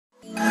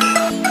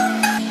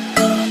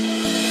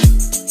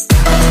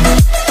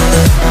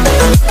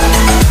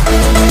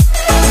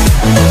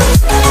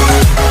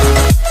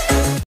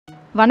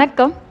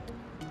வணக்கம்.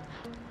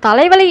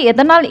 தலைவலி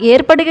எதனால்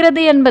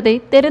ஏற்படுகிறது என்பதை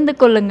தெரிந்து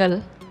கொள்ளுங்கள்.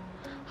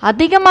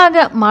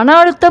 அதிகமாக மன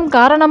அழுத்தம்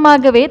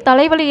காரணமாகவே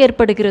தலைவலி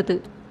ஏற்படுகிறது.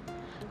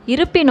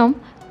 இருப்பினும்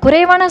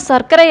குறைவான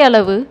சர்க்கரை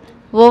அளவு,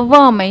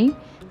 ஒவ்வாமை,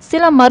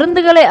 சில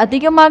மருந்துகளை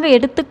அதிகமாக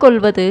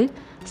எடுத்துக்கொள்வது,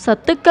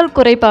 சத்துக்கள்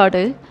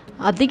குறைபாடு,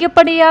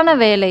 அதிகப்படியான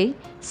வேலை,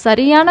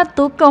 சரியான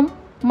தூக்கம்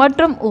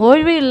மற்றும்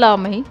ஓய்வு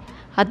இல்லாமை,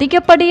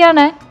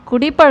 அதிகப்படியான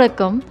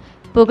குடிப்பழக்கம்,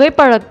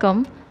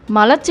 புகைப்பழக்கம்,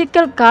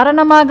 மலச்சிக்கல்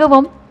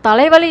காரணமாகவும்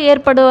தலைவலி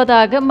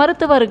ஏற்படுவதாக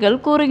மருத்துவர்கள்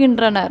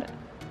கூறுகின்றனர்.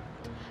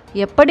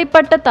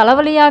 எப்படிப்பட்ட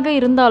தலைவலியாக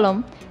இருந்தாலும்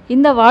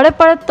இந்த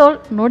வாழைப்பழத்தோல்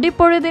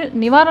நொடிப்பொழுதில்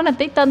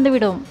நிவாரணத்தை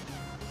தந்துவிடும்.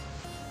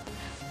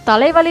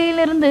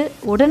 தலைவலியிலிருந்து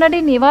உடனடி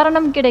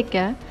நிவாரணம்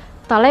கிடைக்க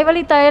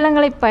தலைவலி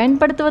தைலங்களை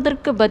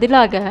பயன்படுத்துவதற்கு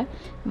பதிலாக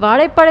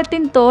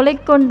வாழைப்பழத்தின் தோலை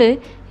கொண்டு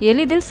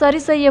எளிதில்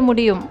சரி செய்ய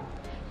முடியும்.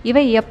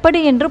 இவை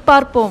எப்படி என்று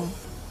பார்ப்போம்.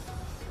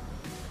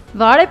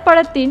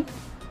 வாழைப்பழத்தின்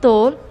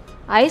தோல்,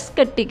 ஐஸ்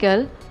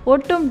கட்டிகள்,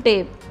 ஒட்டும்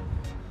டேப்.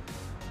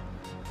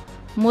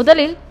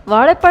 முதலில்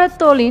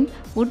வாழைப்பழத்தோலின்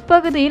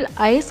உட்பகுதியில்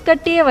ஐஸ்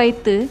கட்டியை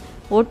வைத்து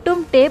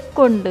ஒட்டும் டேப்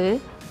கொண்டு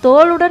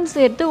தோலுடன்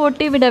சேர்த்து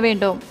ஒட்டிவிட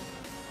வேண்டும்.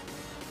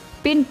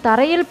 பின்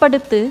தரையில்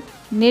படுத்து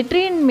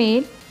நெற்றியின்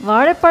மேல்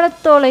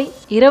வாழைப்பழத்தோலை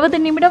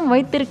 20 நிமிடம்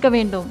வைத்திருக்க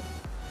வேண்டும்.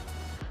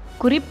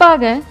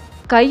 குறிப்பாக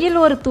கையில்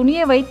ஒரு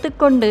துணியை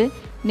வைத்துக்கொண்டு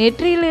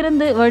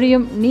நெற்றியிலிருந்து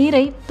வழியும்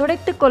நீரை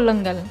துடைத்து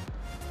கொள்ளுங்கள்.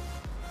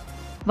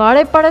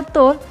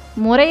 வாழைப்பழத்தோல்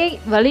முறையை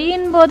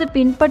வலியின் போது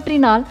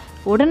பின்பற்றினால்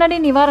உடனடி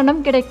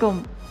நிவாரணம்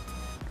கிடைக்கும்.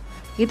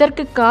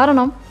 இதற்கு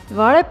காரணம்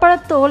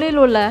வாழைப்பழத்தோலில்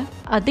உள்ள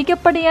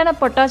அதிகப்படியான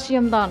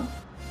பொட்டாசியம் தான்.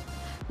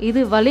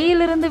 இது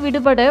வலியிலிருந்து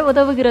விடுபட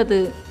உதவுகிறது.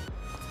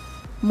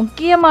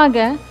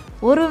 முக்கியமாக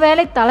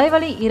ஒருவேளை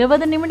தலைவலி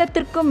 20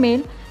 நிமிடத்திற்கும்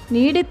மேல்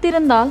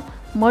நீடித்திருந்தால்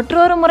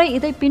மற்றொரு முறை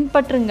இதை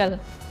பின்பற்றுங்கள்.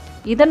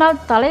 இதனால்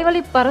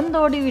தலைவலி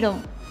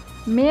பறந்தோடிவிடும்.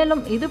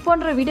 மேலும் இது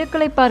போன்ற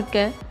வீடியோக்களை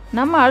பார்க்க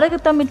நம்ம அழகு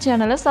தமிழ்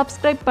சேனலை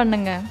சப்ஸ்கிரைப்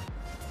பண்ணுங்கள்.